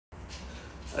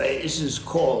Alright, this is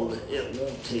called It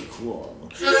Won't Take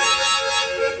Long.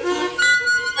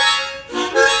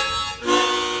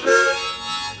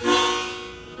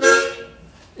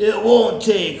 It won't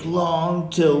take long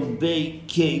till Bake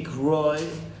Cake Roy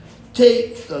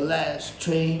take the last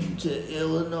train to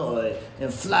Illinois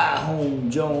and fly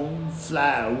home, Joan,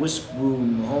 fly a whisk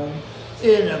broom home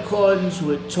in accordance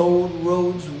with Toad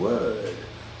Road's word,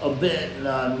 a betting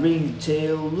on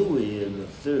Ringtail Louis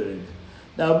III.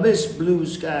 Now Miss Blue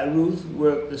Sky Ruth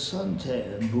worked the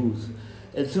suntan booth,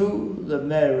 and through the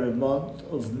merry month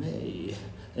of May,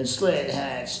 and Slant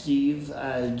Hat Steve,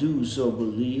 I do so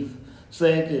believe,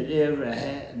 slanted every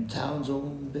hat in town's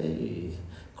own bay.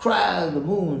 Cry the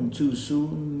moon too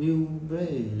soon, Mew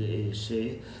Bray, they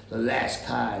say. The last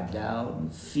card down,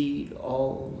 feed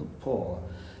all the poor,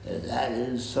 and that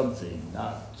is something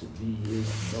not to be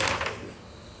ignored.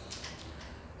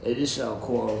 And this I'll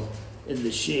call In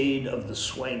the Shade of the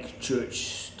Swank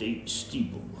Church State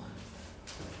Steeple.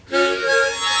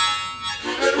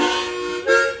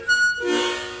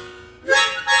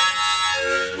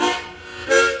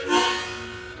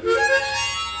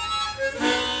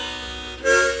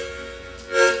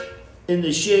 In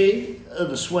the shade of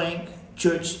the Swank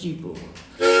Church steeple,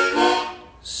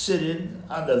 sitting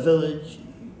on the village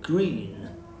green,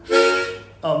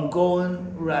 I'm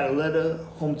going write a letter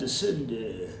home to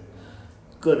Cindy,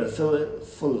 gonna fill it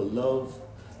full of love.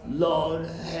 Lord,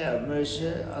 have mercy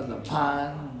on the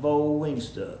pine bow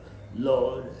wingster.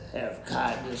 Lord, have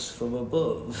kindness from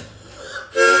above.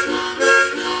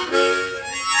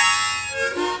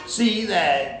 See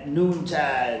that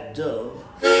noontide dove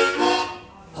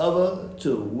hover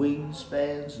to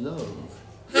wingspan's love.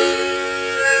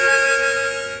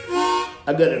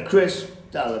 I got a crisp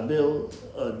dollar bill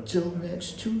until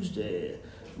next Tuesday.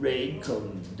 Rain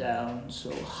comes down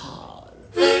so hard.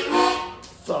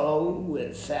 Fellow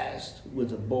went fast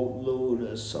with a boatload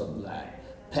of sunlight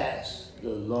past the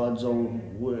Lord's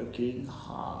own working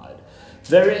hard.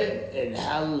 Very and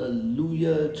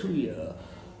hallelujah to ya,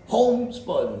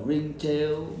 homespun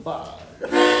ringtail bard.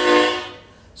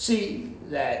 See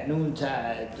that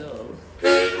noontide dove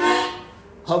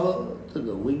hover to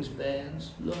the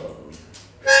wingspan's love.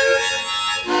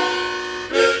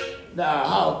 Now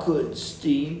how could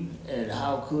steam and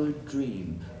how could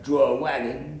dream draw a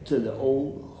wagon to the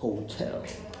old hotel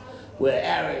where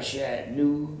Arishat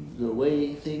knew the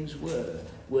way things were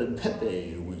when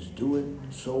Pepe was doing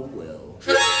so well.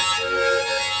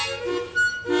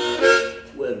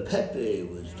 When Pepe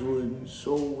was doing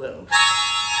so well.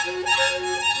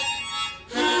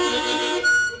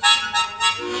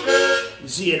 You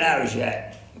see, in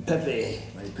Arishat, Pepe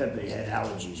had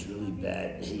allergies really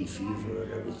bad, hay fever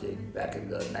and everything back in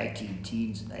the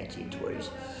 19-teens and 1920s.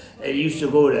 And he used to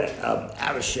go to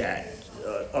Arishat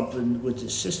up with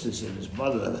his sisters and his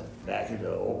mother back in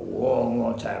a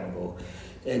long time ago.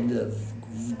 And the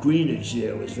greenage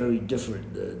there was very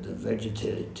different. The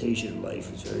vegetation life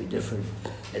was very different,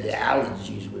 and the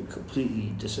allergies would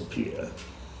completely disappear.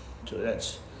 So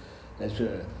that's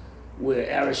where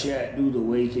Arishat knew the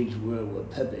way things were when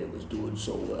Pepe was doing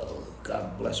so well.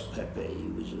 God bless Pepe. He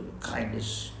was the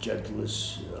kindest,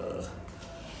 gentlest,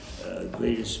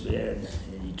 greatest man,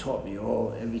 and he taught me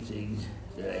everything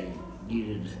that I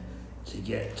needed to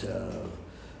get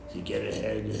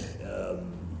ahead.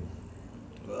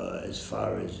 As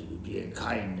far as being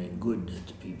kind and good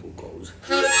to people goes.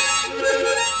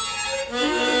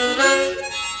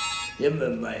 Him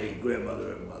and my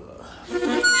grandmother and mother.